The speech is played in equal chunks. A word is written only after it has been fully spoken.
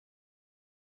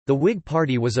The Whig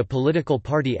Party was a political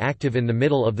party active in the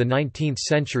middle of the 19th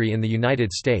century in the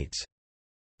United States.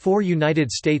 4 United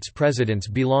States presidents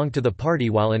belonged to the party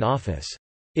while in office.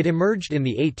 It emerged in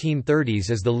the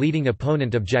 1830s as the leading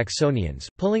opponent of Jacksonians,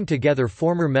 pulling together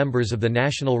former members of the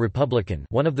National Republican,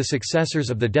 one of the successors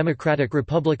of the Democratic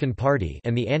Republican Party,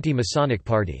 and the Anti-Masonic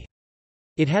Party.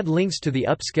 It had links to the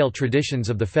upscale traditions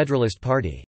of the Federalist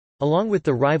Party. Along with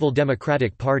the rival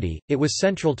Democratic Party, it was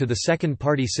central to the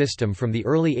second-party system from the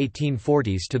early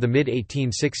 1840s to the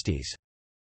mid-1860s.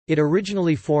 It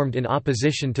originally formed in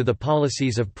opposition to the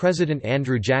policies of President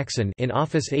Andrew Jackson in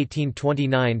office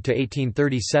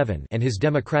 1829–1837 and his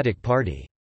Democratic Party.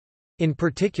 In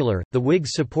particular, the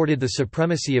Whigs supported the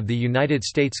supremacy of the United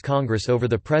States Congress over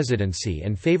the presidency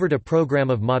and favored a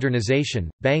program of modernization,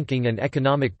 banking and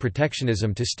economic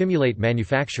protectionism to stimulate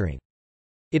manufacturing.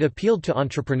 It appealed to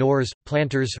entrepreneurs,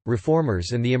 planters,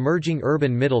 reformers and the emerging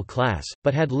urban middle class,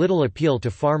 but had little appeal to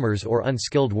farmers or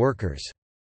unskilled workers.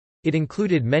 It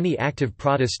included many active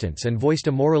Protestants and voiced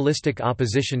a moralistic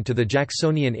opposition to the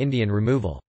Jacksonian Indian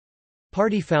removal.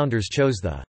 Party founders chose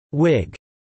the Whig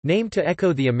name to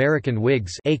echo the American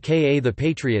Whigs, aka the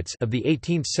Patriots, of the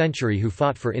 18th century who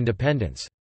fought for independence.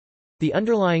 The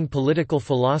underlying political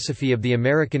philosophy of the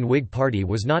American Whig Party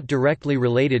was not directly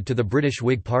related to the British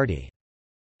Whig Party.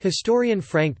 Historian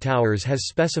Frank Towers has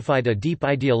specified a deep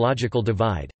ideological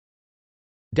divide.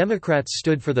 Democrats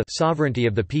stood for the sovereignty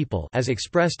of the people as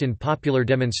expressed in popular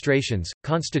demonstrations,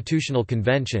 constitutional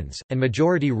conventions, and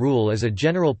majority rule as a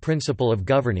general principle of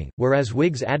governing, whereas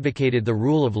Whigs advocated the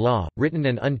rule of law, written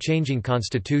and unchanging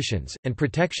constitutions, and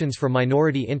protections for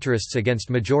minority interests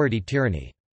against majority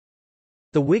tyranny.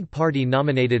 The Whig Party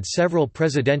nominated several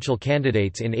presidential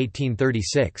candidates in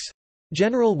 1836.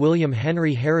 General William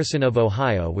Henry Harrison of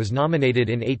Ohio was nominated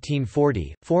in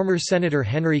 1840, former Senator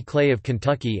Henry Clay of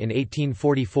Kentucky in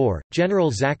 1844, General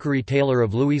Zachary Taylor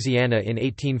of Louisiana in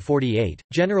 1848,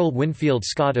 General Winfield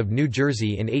Scott of New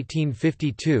Jersey in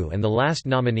 1852 and the last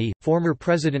nominee, former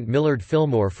President Millard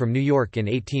Fillmore from New York in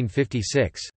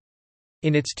 1856.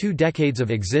 In its 2 decades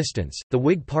of existence, the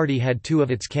Whig Party had 2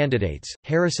 of its candidates,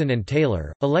 Harrison and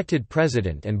Taylor, elected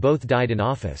president and both died in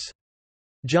office.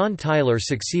 John Tyler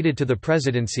succeeded to the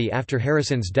presidency after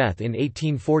Harrison's death in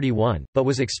 1841, but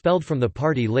was expelled from the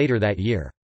party later that year.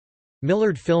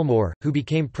 Millard Fillmore, who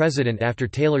became president after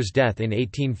Taylor's death in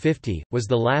 1850, was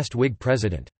the last Whig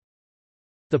president.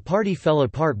 The party fell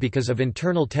apart because of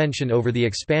internal tension over the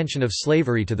expansion of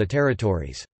slavery to the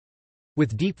territories.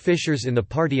 With deep fissures in the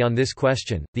party on this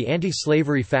question, the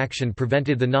anti-slavery faction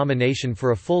prevented the nomination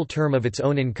for a full term of its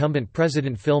own incumbent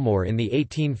President Fillmore in the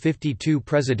 1852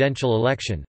 presidential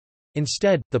election.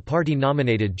 Instead, the party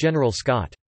nominated General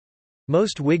Scott.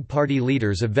 Most Whig Party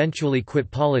leaders eventually quit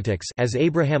politics, as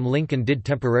Abraham Lincoln did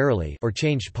temporarily, or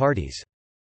changed parties.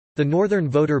 The Northern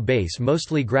voter base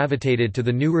mostly gravitated to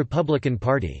the new Republican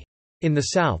Party. In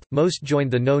the South, most joined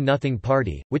the Know-Nothing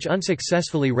Party, which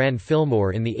unsuccessfully ran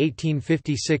Fillmore in the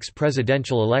 1856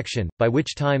 presidential election, by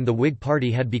which time the Whig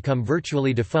Party had become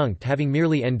virtually defunct, having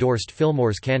merely endorsed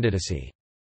Fillmore's candidacy.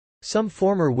 Some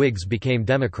former Whigs became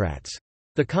Democrats.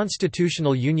 The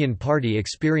Constitutional Union Party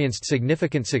experienced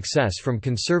significant success from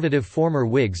conservative former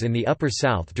Whigs in the Upper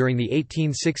South during the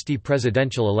 1860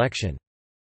 presidential election.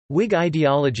 Whig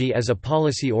ideology as a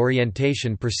policy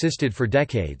orientation persisted for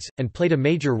decades, and played a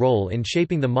major role in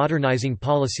shaping the modernizing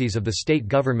policies of the state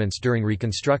governments during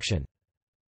Reconstruction.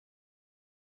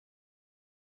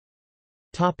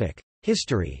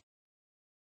 History.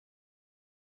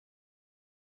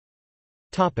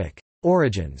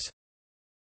 Origins.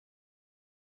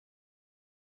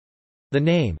 The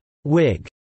name, Whig,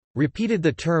 repeated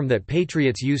the term that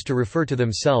patriots used to refer to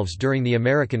themselves during the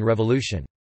American Revolution.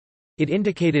 It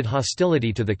indicated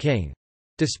hostility to the king.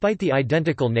 Despite the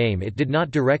identical name, it did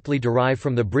not directly derive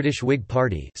from the British Whig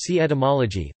Party. See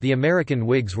etymology. The American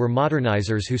Whigs were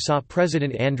modernizers who saw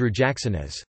President Andrew Jackson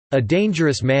as a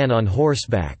dangerous man on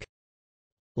horseback,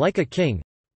 like a king,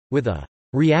 with a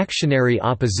reactionary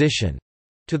opposition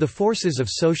to the forces of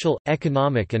social,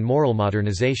 economic and moral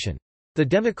modernization. The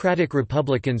Democratic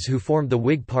Republicans who formed the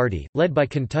Whig Party, led by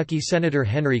Kentucky Senator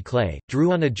Henry Clay,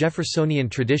 drew on a Jeffersonian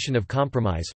tradition of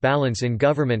compromise, balance in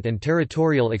government and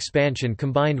territorial expansion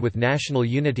combined with national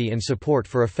unity and support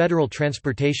for a federal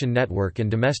transportation network and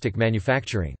domestic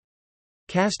manufacturing.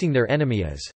 Casting their enemy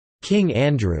as King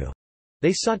Andrew,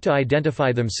 they sought to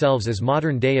identify themselves as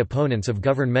modern-day opponents of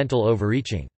governmental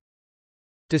overreaching.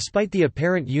 Despite the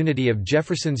apparent unity of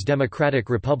Jefferson's Democratic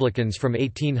Republicans from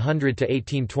 1800 to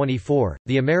 1824,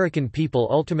 the American people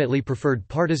ultimately preferred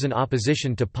partisan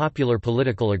opposition to popular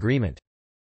political agreement.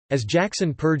 As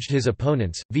Jackson purged his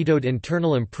opponents, vetoed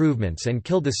internal improvements and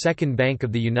killed the Second Bank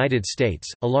of the United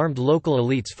States, alarmed local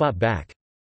elites fought back.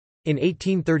 In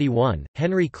 1831,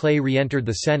 Henry Clay re-entered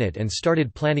the Senate and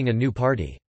started planning a new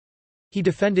party. He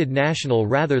defended national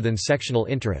rather than sectional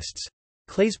interests.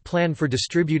 Clay's plan for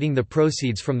distributing the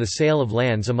proceeds from the sale of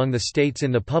lands among the states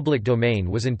in the public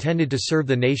domain was intended to serve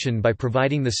the nation by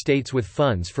providing the states with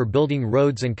funds for building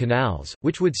roads and canals,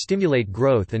 which would stimulate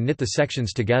growth and knit the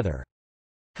sections together.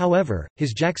 However,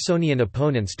 his Jacksonian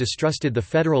opponents distrusted the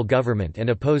federal government and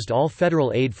opposed all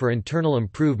federal aid for internal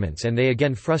improvements, and they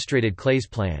again frustrated Clay's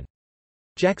plan.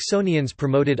 Jacksonians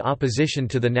promoted opposition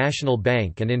to the national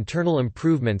bank and internal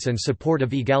improvements and support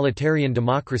of egalitarian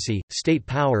democracy, state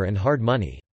power and hard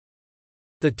money.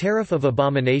 The Tariff of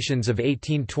Abominations of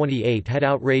 1828 had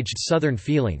outraged Southern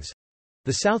feelings.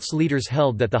 The South's leaders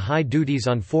held that the high duties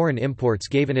on foreign imports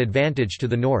gave an advantage to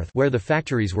the North where the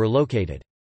factories were located.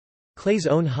 Clay's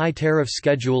own high tariff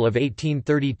schedule of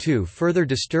 1832 further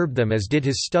disturbed them, as did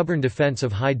his stubborn defense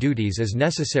of high duties as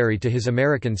necessary to his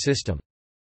American system.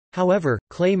 However,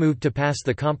 Clay moved to pass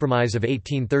the Compromise of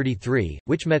 1833,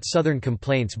 which met Southern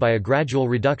complaints by a gradual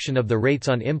reduction of the rates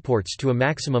on imports to a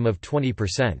maximum of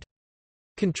 20%.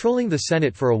 Controlling the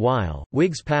Senate for a while,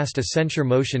 Whigs passed a censure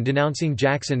motion denouncing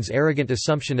Jackson's arrogant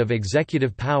assumption of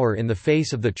executive power in the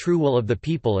face of the true will of the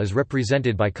people as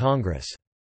represented by Congress.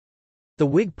 The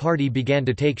Whig Party began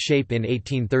to take shape in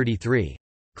 1833.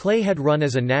 Clay had run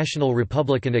as a national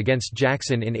Republican against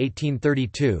Jackson in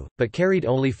 1832, but carried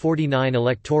only 49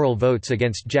 electoral votes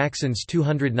against Jackson's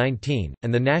 219,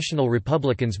 and the National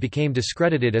Republicans became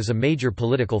discredited as a major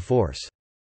political force.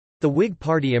 The Whig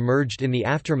Party emerged in the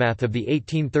aftermath of the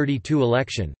 1832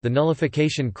 election, the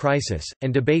nullification crisis,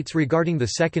 and debates regarding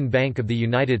the Second Bank of the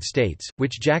United States,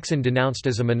 which Jackson denounced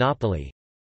as a monopoly,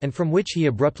 and from which he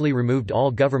abruptly removed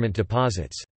all government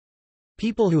deposits.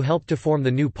 People who helped to form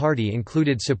the new party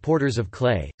included supporters of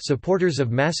Clay, supporters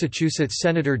of Massachusetts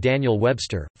Senator Daniel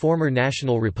Webster, former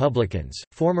National Republicans,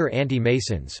 former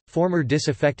anti-Masons, former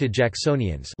disaffected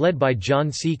Jacksonians led by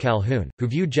John C. Calhoun, who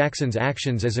viewed Jackson's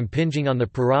actions as impinging on the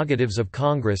prerogatives of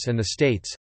Congress and the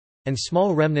states, and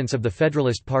small remnants of the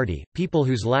Federalist Party, people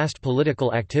whose last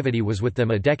political activity was with them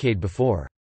a decade before.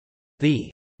 The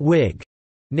Whig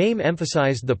name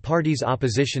emphasized the party's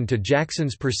opposition to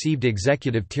Jackson's perceived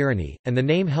executive tyranny, and the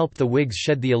name helped the Whigs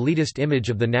shed the elitist image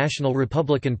of the National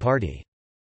Republican Party.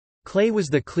 Clay was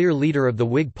the clear leader of the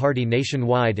Whig Party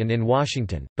nationwide and in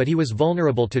Washington, but he was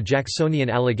vulnerable to Jacksonian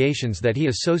allegations that he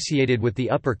associated with the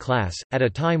upper class, at a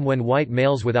time when white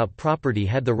males without property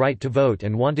had the right to vote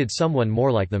and wanted someone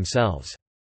more like themselves.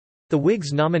 The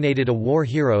Whigs nominated a war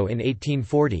hero in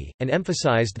 1840, and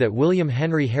emphasized that William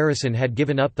Henry Harrison had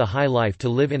given up the high life to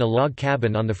live in a log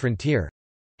cabin on the frontier.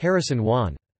 Harrison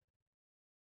won.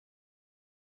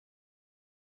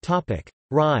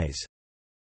 Rise.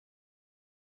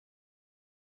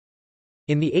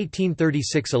 In the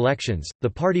 1836 elections, the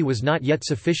party was not yet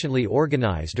sufficiently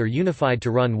organized or unified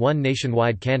to run one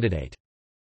nationwide candidate.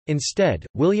 Instead,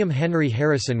 William Henry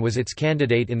Harrison was its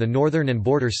candidate in the northern and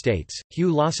border states,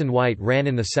 Hugh Lawson White ran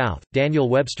in the South, Daniel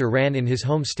Webster ran in his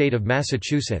home state of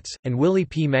Massachusetts, and Willie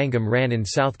P. Mangum ran in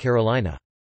South Carolina.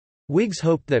 Whigs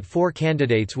hoped that four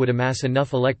candidates would amass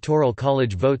enough electoral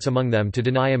college votes among them to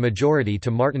deny a majority to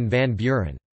Martin Van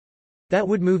Buren. That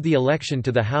would move the election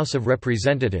to the House of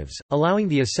Representatives, allowing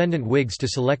the ascendant Whigs to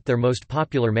select their most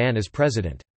popular man as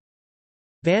president.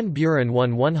 Van Buren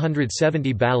won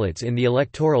 170 ballots in the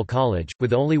Electoral College,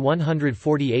 with only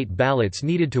 148 ballots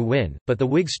needed to win, but the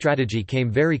Whig strategy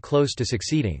came very close to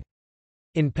succeeding.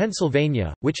 In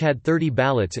Pennsylvania, which had 30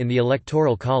 ballots in the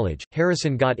Electoral College,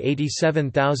 Harrison got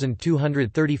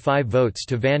 87,235 votes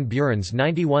to Van Buren's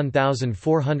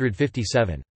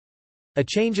 91,457. A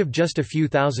change of just a few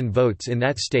thousand votes in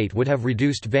that state would have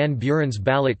reduced Van Buren's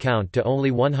ballot count to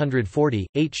only 140,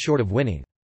 8 short of winning.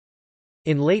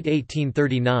 In late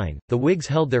 1839, the Whigs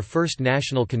held their first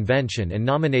national convention and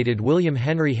nominated William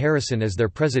Henry Harrison as their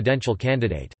presidential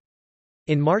candidate.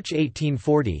 In March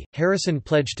 1840, Harrison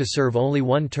pledged to serve only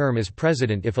one term as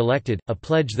president if elected, a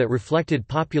pledge that reflected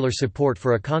popular support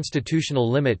for a constitutional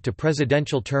limit to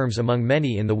presidential terms among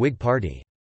many in the Whig Party.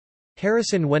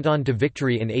 Harrison went on to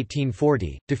victory in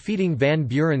 1840, defeating Van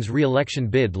Buren's re-election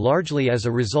bid largely as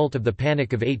a result of the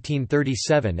Panic of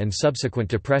 1837 and subsequent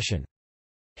Depression.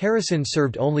 Harrison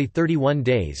served only 31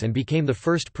 days and became the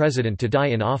first president to die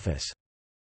in office.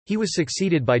 He was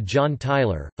succeeded by John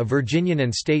Tyler, a Virginian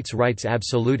and states' rights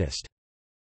absolutist.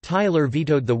 Tyler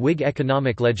vetoed the Whig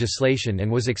economic legislation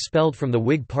and was expelled from the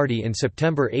Whig Party in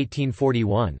September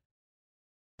 1841.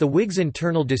 The Whigs'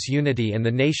 internal disunity and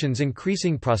the nation's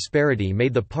increasing prosperity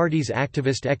made the party's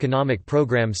activist economic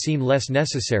program seem less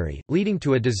necessary, leading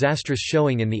to a disastrous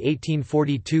showing in the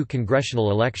 1842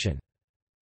 congressional election.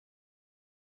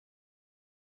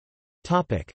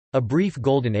 A brief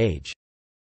golden age.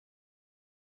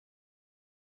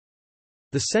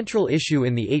 The central issue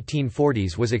in the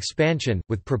 1840s was expansion,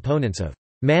 with proponents of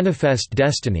 «manifest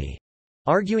destiny»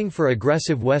 arguing for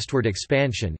aggressive westward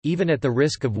expansion, even at the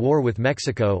risk of war with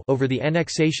Mexico over the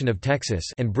annexation of Texas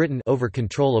and Britain over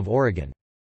control of Oregon.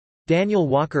 Daniel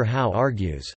Walker Howe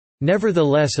argues,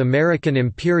 "Nevertheless, American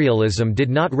imperialism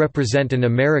did not represent an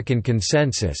American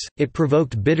consensus, it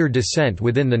provoked bitter dissent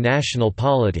within the national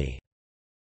polity."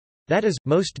 That is,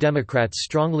 most Democrats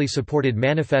strongly supported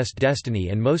manifest destiny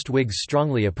and most Whigs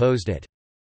strongly opposed it.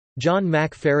 John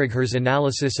Mack Faragher's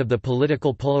analysis of the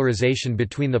political polarization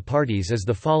between the parties is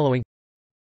the following.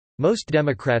 Most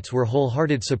Democrats were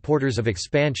wholehearted supporters of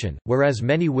expansion, whereas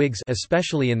many Whigs,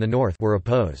 especially in the North, were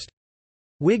opposed.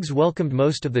 Whigs welcomed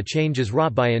most of the changes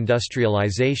wrought by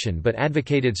industrialization but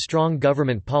advocated strong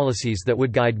government policies that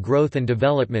would guide growth and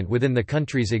development within the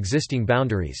country's existing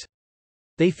boundaries.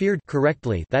 They feared,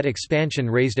 correctly, that expansion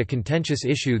raised a contentious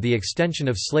issue, the extension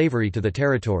of slavery to the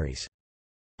territories.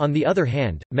 On the other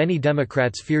hand, many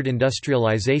Democrats feared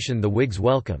industrialization the Whigs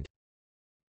welcomed.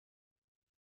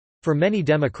 For many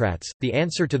Democrats, the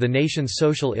answer to the nation's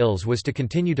social ills was to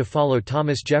continue to follow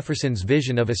Thomas Jefferson's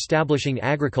vision of establishing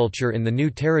agriculture in the new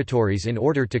territories in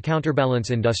order to counterbalance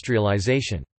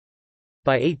industrialization.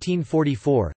 By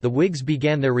 1844, the Whigs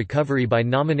began their recovery by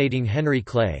nominating Henry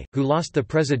Clay, who lost the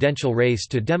presidential race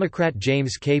to Democrat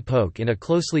James K. Polk in a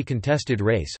closely contested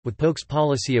race, with Polk's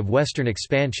policy of Western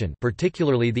expansion,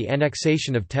 particularly the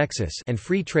annexation of Texas, and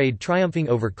free trade triumphing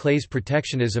over Clay's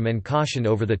protectionism and caution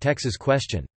over the Texas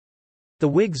question. The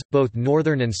Whigs, both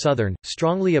Northern and Southern,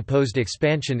 strongly opposed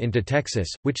expansion into Texas,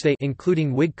 which they,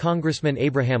 including Whig Congressman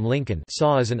Abraham Lincoln,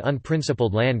 saw as an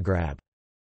unprincipled land grab.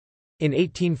 In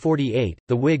 1848,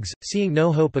 the Whigs, seeing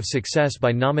no hope of success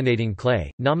by nominating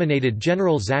Clay, nominated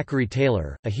General Zachary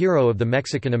Taylor, a hero of the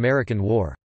Mexican–American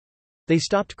War. They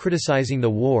stopped criticizing the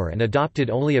war and adopted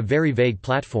only a very vague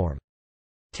platform.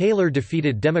 Taylor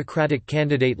defeated Democratic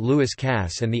candidate Lewis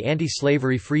Cass and the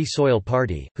anti-slavery Free Soil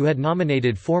Party, who had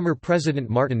nominated former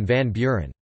President Martin Van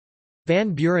Buren.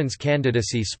 Van Buren's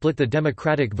candidacy split the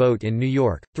Democratic vote in New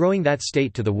York, throwing that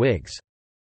state to the Whigs.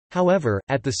 However,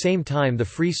 at the same time the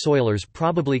Free Soilers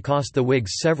probably cost the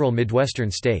Whigs several Midwestern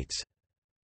states.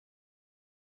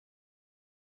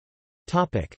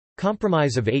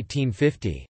 Compromise of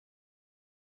 1850.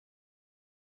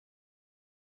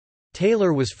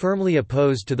 Taylor was firmly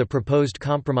opposed to the proposed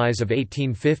Compromise of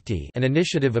 1850, an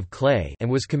initiative of Clay, and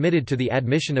was committed to the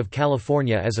admission of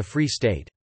California as a free state.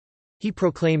 He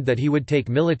proclaimed that he would take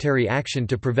military action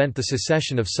to prevent the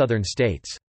secession of Southern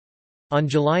states. On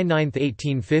July 9,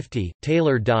 1850,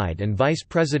 Taylor died and Vice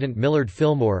President Millard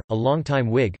Fillmore, a longtime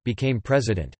Whig, became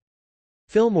president.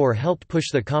 Fillmore helped push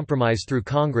the compromise through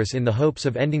Congress in the hopes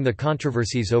of ending the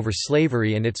controversies over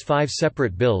slavery, and its 5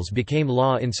 separate bills became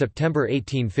law in September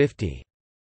 1850.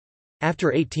 After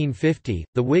 1850,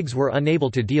 the Whigs were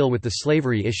unable to deal with the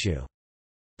slavery issue.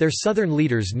 Their Southern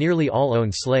leaders nearly all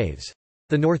owned slaves.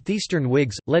 The Northeastern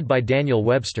Whigs, led by Daniel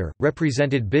Webster,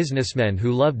 represented businessmen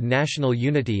who loved national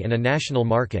unity and a national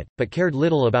market, but cared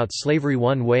little about slavery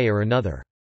one way or another.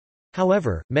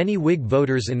 However, many Whig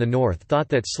voters in the North thought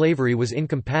that slavery was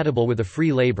incompatible with a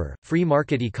free labor, free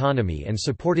market economy and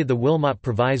supported the Wilmot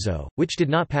Proviso, which did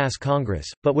not pass Congress,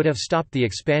 but would have stopped the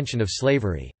expansion of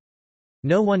slavery.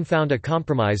 No one found a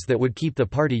compromise that would keep the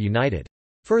party united.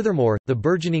 Furthermore, the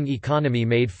burgeoning economy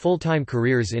made full-time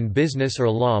careers in business or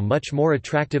law much more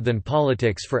attractive than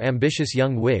politics for ambitious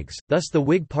young Whigs, thus the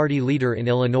Whig Party leader in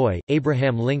Illinois,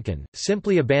 Abraham Lincoln,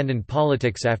 simply abandoned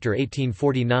politics after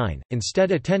 1849,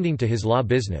 instead attending to his law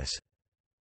business.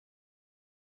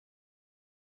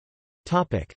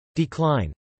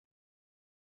 Decline.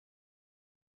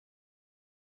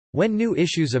 When new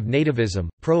issues of nativism,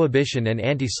 prohibition and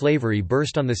anti-slavery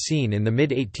burst on the scene in the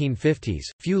mid-1850s,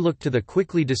 few looked to the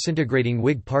quickly disintegrating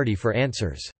Whig Party for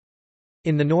answers.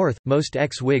 In the North, most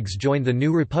ex-Whigs joined the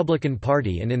new Republican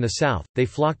Party, and in the South, they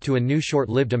flocked to a new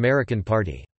short-lived American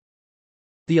Party.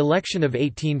 The election of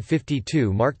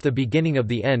 1852 marked the beginning of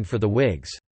the end for the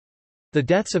Whigs. The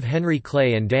deaths of Henry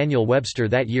Clay and Daniel Webster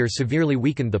that year severely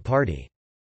weakened the party.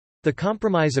 The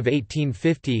Compromise of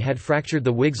 1850 had fractured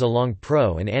the Whigs along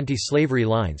pro- and anti-slavery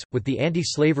lines, with the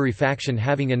anti-slavery faction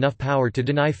having enough power to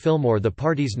deny Fillmore the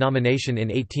party's nomination in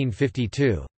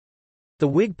 1852. The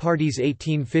Whig Party's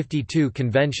 1852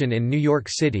 convention in New York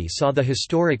City saw the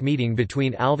historic meeting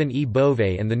between Alvin E.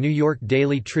 Bovay and the New York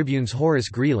Daily Tribune's Horace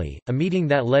Greeley, a meeting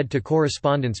that led to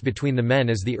correspondence between the men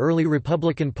as the early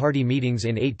Republican Party meetings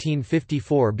in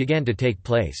 1854 began to take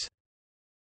place.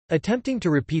 Attempting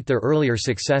to repeat their earlier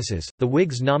successes, the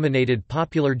Whigs nominated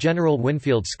popular General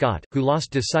Winfield Scott, who lost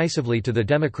decisively to the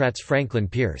Democrats' Franklin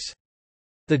Pierce.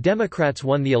 The Democrats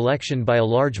won the election by a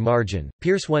large margin.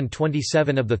 Pierce won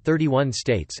 27 of the 31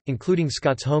 states, including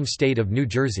Scott's home state of New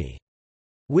Jersey.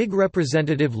 Whig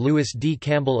Representative Lewis D.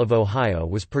 Campbell of Ohio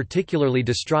was particularly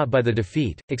distraught by the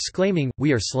defeat, exclaiming,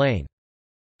 "We are slain.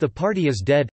 The party is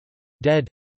dead. Dead.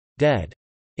 Dead."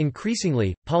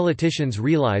 Increasingly, politicians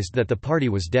realized that the party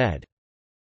was dead.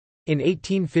 In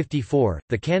 1854,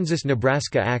 the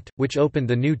Kansas-Nebraska Act, which opened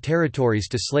the new territories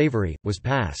to slavery, was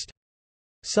passed.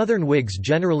 Southern Whigs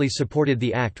generally supported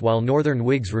the act while Northern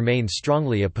Whigs remained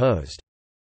strongly opposed.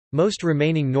 Most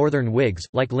remaining Northern Whigs,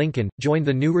 like Lincoln, joined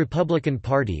the new Republican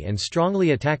Party and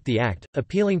strongly attacked the act,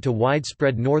 appealing to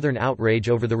widespread Northern outrage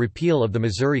over the repeal of the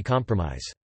Missouri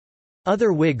Compromise.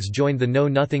 Other Whigs joined the Know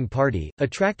Nothing Party,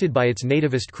 attracted by its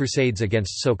nativist crusades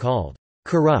against so-called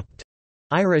corrupt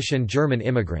Irish and German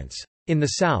immigrants. In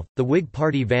the South, the Whig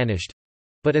Party vanished.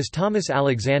 But as Thomas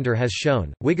Alexander has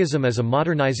shown, Whiggism as a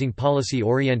modernizing policy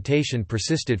orientation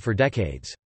persisted for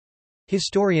decades.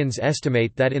 Historians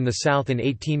estimate that in the South in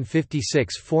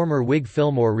 1856 former Whig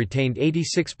Fillmore retained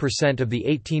 86% of the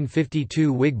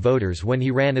 1852 Whig voters when he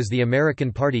ran as the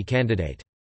American Party candidate.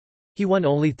 He won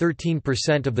only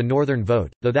 13% of the Northern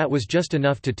vote, though that was just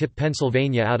enough to tip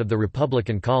Pennsylvania out of the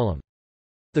Republican column.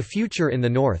 The future in the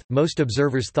North, most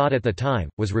observers thought at the time,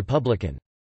 was Republican.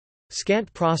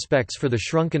 Scant prospects for the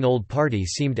shrunken old party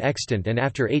seemed extant, and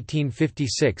after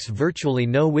 1856 virtually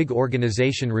no Whig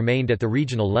organization remained at the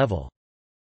regional level.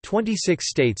 26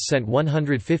 states sent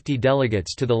 150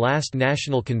 delegates to the last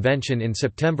national convention in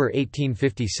September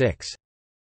 1856.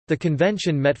 The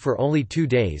convention met for only 2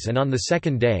 days, and on the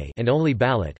second day and only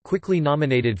ballot quickly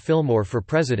nominated Fillmore for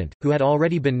president, who had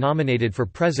already been nominated for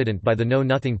president by the Know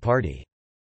Nothing Party.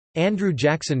 Andrew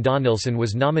Jackson Donelson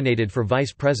was nominated for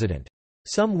vice president.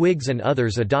 Some Whigs and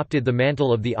others adopted the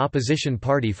mantle of the opposition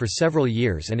party for several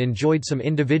years and enjoyed some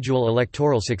individual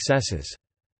electoral successes.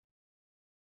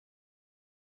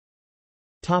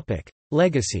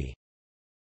 Legacy.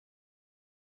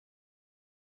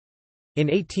 In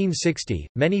 1860,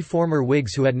 many former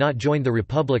Whigs who had not joined the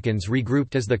Republicans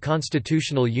regrouped as the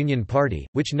Constitutional Union Party,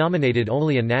 which nominated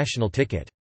only a national ticket.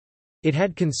 It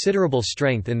had considerable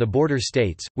strength in the border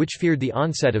states, which feared the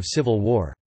onset of civil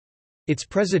war. Its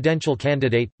presidential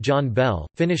candidate, John Bell,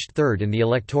 finished third in the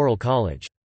Electoral College.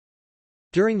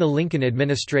 During the Lincoln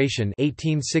administration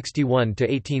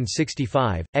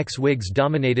 1861–1865, ex-Whigs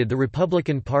dominated the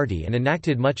Republican Party and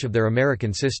enacted much of their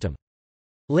American system.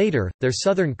 Later, their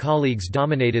Southern colleagues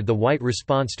dominated the white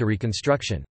response to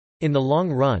Reconstruction. In the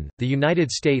long run, the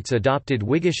United States adopted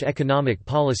Whiggish economic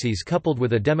policies coupled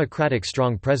with a Democratic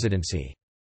strong presidency.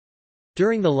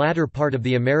 During the latter part of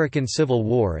the American Civil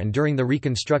War and during the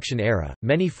Reconstruction era,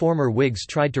 many former Whigs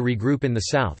tried to regroup in the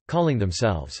South, calling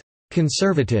themselves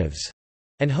conservatives,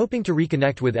 and hoping to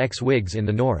reconnect with ex-Whigs in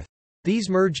the North.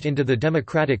 These merged into the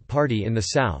Democratic Party in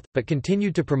the South, but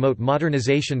continued to promote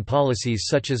modernization policies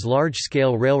such as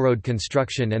large-scale railroad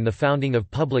construction and the founding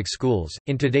of public schools.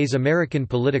 In today's American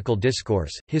political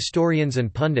discourse, historians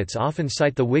and pundits often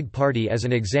cite the Whig Party as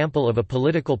an example of a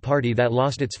political party that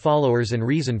lost its followers and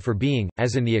reason for being,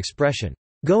 as in the expression,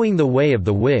 "going the way of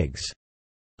the Whigs,"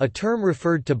 a term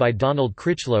referred to by Donald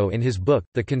Critchlow in his book,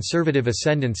 The Conservative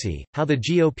Ascendancy: How the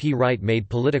GOP Right Made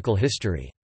Political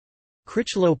History.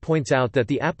 Critchlow points out that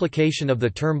the application of the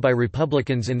term by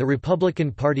Republicans in the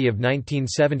Republican Party of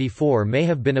 1974 may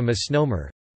have been a misnomer.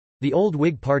 The old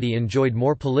Whig Party enjoyed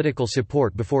more political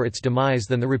support before its demise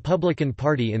than the Republican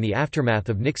Party in the aftermath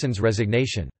of Nixon's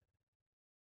resignation.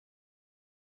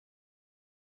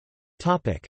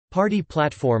 Party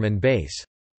platform and base.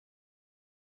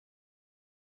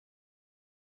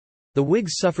 The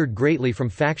Whigs suffered greatly from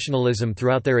factionalism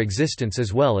throughout their existence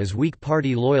as well as weak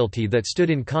party loyalty that stood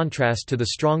in contrast to the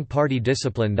strong party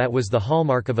discipline that was the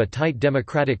hallmark of a tight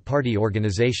Democratic Party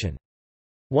organization.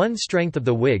 One strength of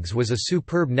the Whigs was a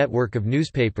superb network of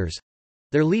newspapers.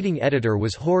 Their leading editor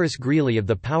was Horace Greeley of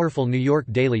the powerful New York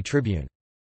Daily Tribune.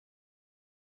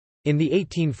 In the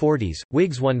 1840s,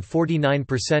 Whigs won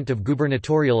 49% of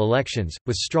gubernatorial elections,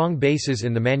 with strong bases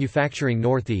in the manufacturing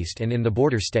Northeast and in the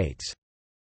border states.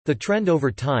 The trend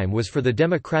over time was for the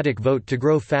Democratic vote to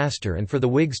grow faster and for the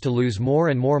Whigs to lose more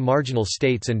and more marginal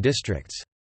states and districts.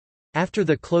 After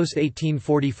the close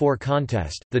 1844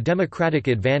 contest, the Democratic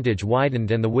advantage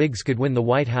widened and the Whigs could win the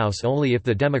White House only if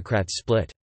the Democrats split.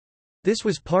 This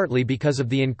was partly because of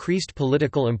the increased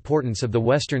political importance of the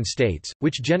Western states,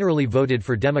 which generally voted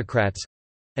for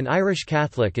Democrats—and Irish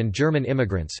Catholic and German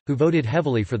immigrants, who voted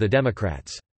heavily for the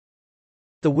Democrats.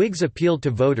 The Whigs appealed to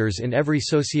voters in every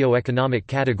socio-economic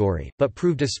category, but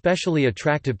proved especially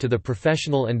attractive to the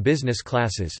professional and business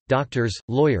classes: doctors,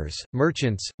 lawyers,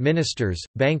 merchants, ministers,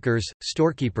 bankers,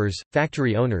 storekeepers,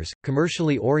 factory owners,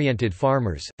 commercially oriented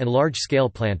farmers, and large-scale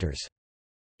planters.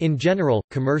 In general,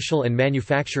 commercial and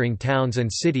manufacturing towns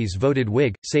and cities voted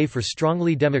Whig, save for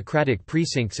strongly Democratic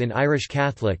precincts in Irish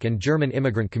Catholic and German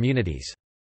immigrant communities.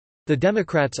 The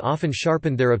Democrats often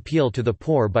sharpened their appeal to the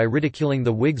poor by ridiculing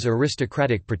the Whigs'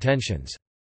 aristocratic pretensions.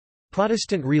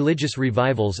 Protestant religious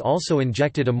revivals also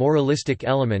injected a moralistic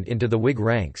element into the Whig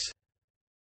ranks.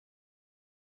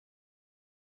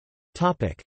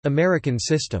 American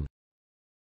system.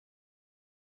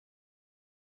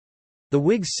 The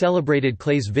Whigs celebrated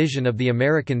Clay's vision of the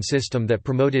American system that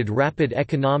promoted rapid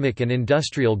economic and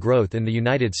industrial growth in the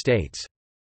United States.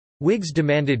 Whigs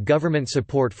demanded government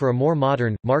support for a more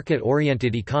modern,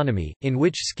 market-oriented economy, in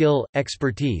which skill,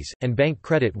 expertise, and bank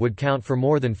credit would count for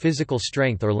more than physical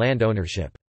strength or land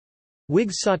ownership.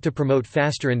 Whigs sought to promote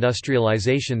faster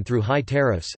industrialization through high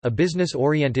tariffs, a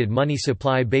business-oriented money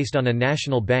supply based on a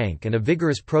national bank and a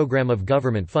vigorous program of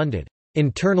government-funded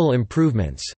internal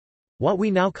improvements, what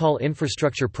we now call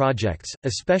infrastructure projects,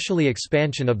 especially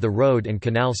expansion of the road and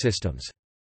canal systems.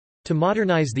 To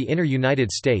modernize the inner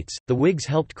United States, the Whigs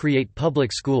helped create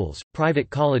public schools, private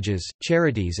colleges,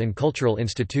 charities and cultural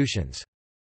institutions.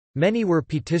 Many were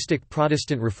pietistic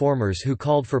Protestant reformers who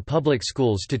called for public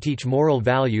schools to teach moral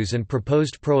values and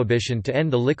proposed prohibition to end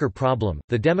the liquor problem.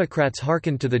 The Democrats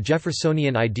hearkened to the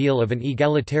Jeffersonian ideal of an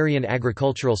egalitarian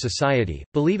agricultural society,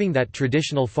 believing that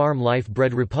traditional farm life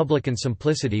bred Republican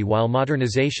simplicity, while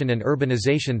modernization and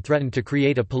urbanization threatened to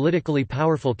create a politically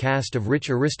powerful caste of rich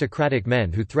aristocratic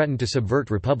men who threatened to subvert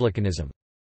republicanism.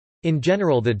 In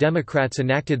general, the Democrats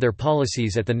enacted their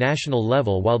policies at the national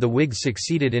level while the Whigs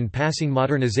succeeded in passing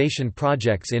modernization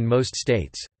projects in most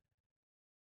states.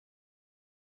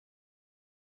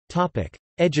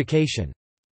 Education.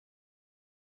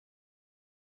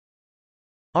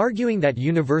 Arguing that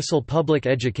universal public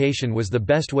education was the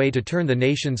best way to turn the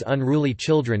nation's unruly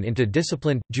children into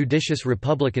disciplined, judicious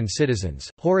Republican citizens,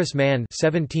 Horace Mann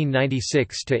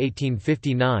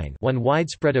 (1796–1859) won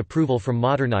widespread approval from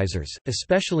modernizers,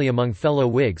 especially among fellow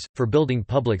Whigs, for building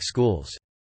public schools.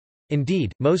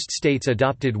 Indeed, most states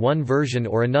adopted one version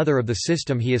or another of the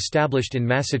system he established in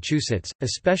Massachusetts,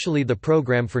 especially the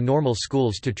program for normal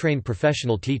schools to train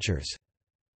professional teachers.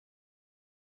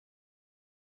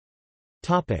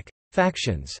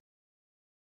 Factions.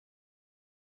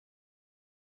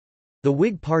 The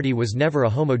Whig Party was never a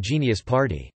homogeneous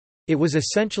party. It was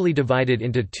essentially divided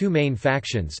into two main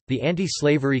factions, the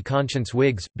anti-slavery conscience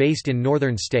Whigs, based in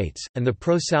northern states, and the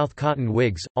pro-South Cotton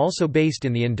Whigs, also based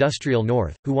in the industrial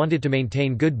North, who wanted to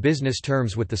maintain good business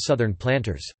terms with the Southern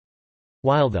planters.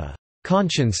 While the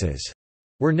consciences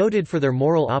were noted for their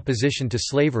moral opposition to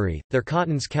slavery, their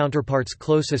Cotton's counterparts'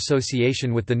 close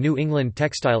association with the New England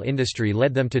textile industry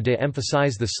led them to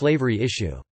de-emphasize the slavery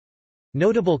issue.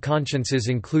 Notable consciences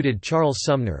included Charles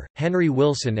Sumner, Henry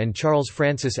Wilson and Charles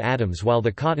Francis Adams, while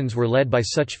the Cottons were led by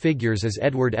such figures as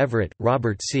Edward Everett,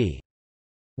 Robert C.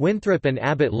 Winthrop and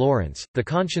Abbott Lawrence. The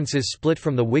consciences split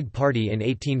from the Whig Party in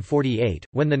 1848,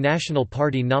 when the National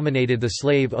Party nominated the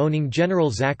slave-owning General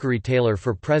Zachary Taylor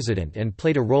for president and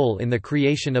played a role in the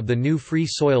creation of the new Free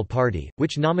Soil Party,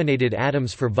 which nominated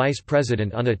Adams for vice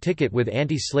president on a ticket with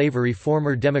anti-slavery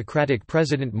former Democratic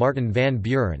President Martin Van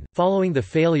Buren. Following the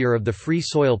failure of the Free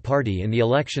Soil Party in the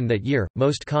election that year,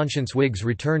 most conscience Whigs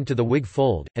returned to the Whig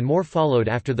fold, and more followed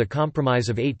after the Compromise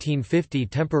of 1850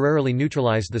 temporarily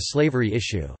neutralized the slavery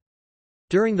issue.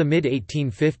 During the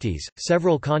mid-1850s,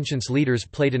 several conscience leaders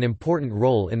played an important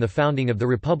role in the founding of the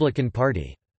Republican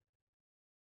Party.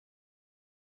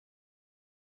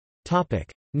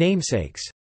 Namesakes.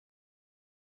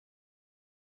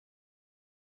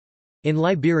 In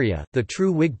Liberia, the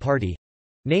true Whig Party,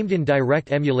 named in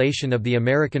direct emulation of the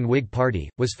American Whig Party,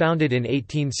 was founded in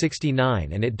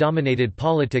 1869 and it dominated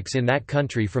politics in that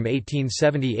country from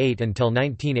 1878 until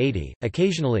 1980.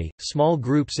 Occasionally, small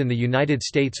groups in the United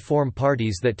States form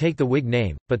parties that take the Whig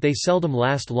name, but they seldom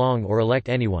last long or elect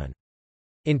anyone.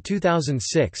 In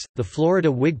 2006, the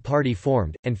Florida Whig Party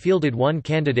formed, and fielded one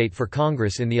candidate for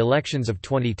Congress in the elections of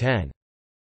 2010.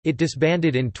 It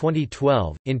disbanded in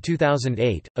 2012. In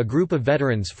 2008, a group of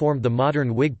veterans formed the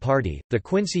modern Whig Party. The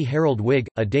Quincy Herald-Whig,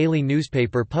 a daily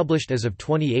newspaper published as of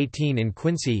 2018 in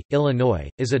Quincy, Illinois,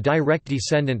 is a direct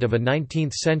descendant of a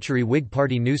 19th-century Whig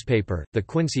Party newspaper, the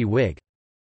Quincy Whig.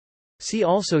 See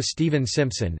also Stephen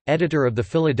Simpson, editor of the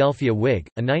Philadelphia Whig,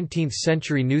 a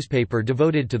 19th-century newspaper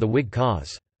devoted to the Whig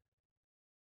cause.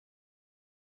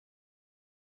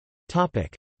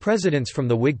 Presidents from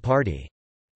the Whig Party.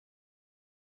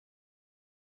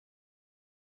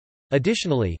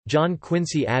 Additionally, John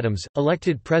Quincy Adams,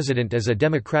 elected president as a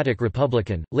Democratic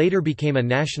Republican, later became a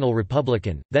National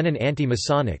Republican, then an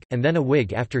anti-Masonic, and then a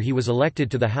Whig after he was elected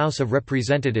to the House of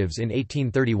Representatives in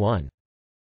 1831.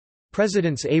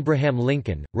 Presidents Abraham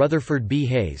Lincoln, Rutherford B.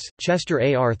 Hayes, Chester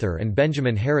A. Arthur and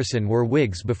Benjamin Harrison were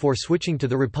Whigs before switching to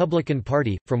the Republican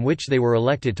Party, from which they were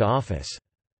elected to office.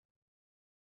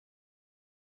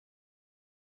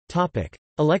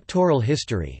 Electoral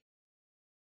history.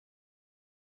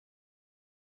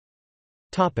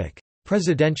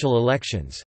 Presidential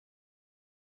elections.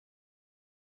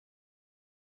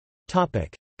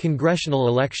 Congressional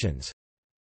elections.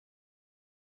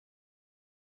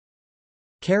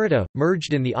 A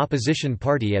merged in the opposition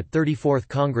party at 34th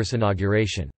Congress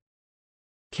inauguration.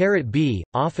 B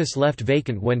office left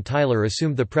vacant when Tyler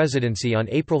assumed the presidency on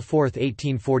April 4,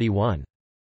 1841.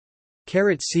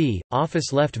 C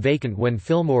office left vacant when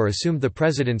Fillmore assumed the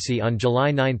presidency on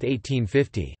July 9,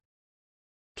 1850.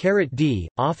 D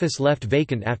office left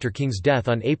vacant after King's death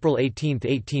on April 18,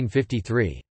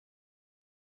 1853.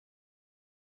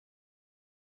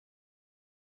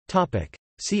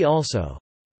 See also: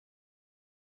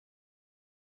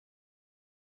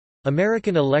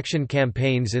 American election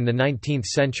campaigns in the 19th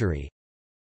century,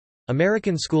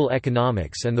 American school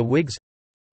economics and the Whigs,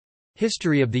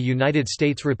 History of the United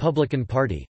States Republican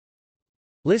Party,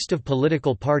 List of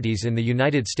political parties in the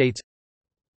United States,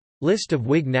 List of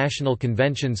Whig national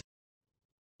conventions,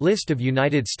 List of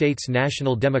United States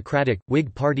National Democratic,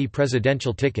 Whig Party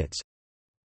presidential tickets,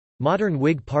 Modern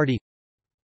Whig Party,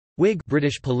 Whig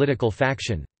British political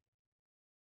faction.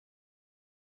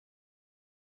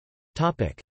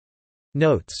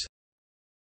 Notes.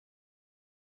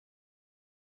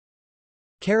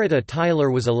 Tyler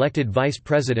was elected vice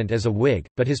president as a Whig,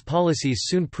 but his policies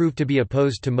soon proved to be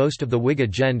opposed to most of the Whig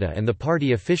agenda and the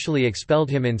party officially expelled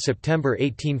him in September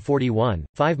 1841,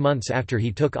 5 months after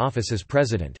he took office as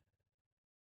president.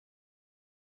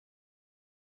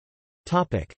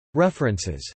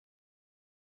 References.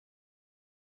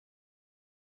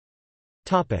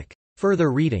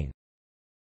 Further reading.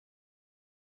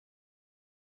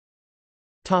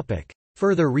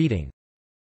 Further reading.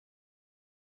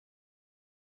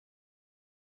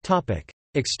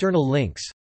 External links.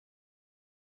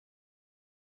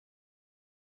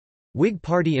 Whig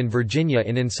Party in Virginia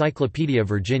in Encyclopedia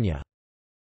Virginia.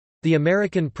 The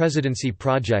American Presidency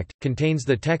Project contains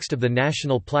the text of the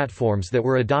national platforms that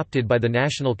were adopted by the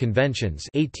National Conventions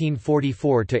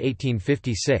 1844 to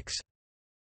 1856.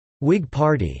 Whig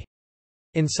Party.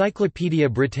 Encyclopaedia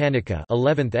Britannica,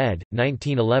 11th ed.,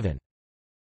 1911.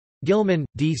 Gilman,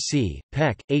 D.C.,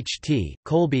 Peck, H.T.,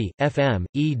 Colby, F.M.,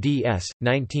 eds.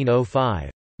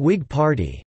 1905. Whig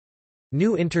Party.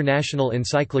 New International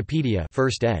Encyclopedia,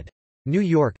 1st ed. New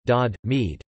York, Dodd,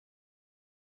 Mead.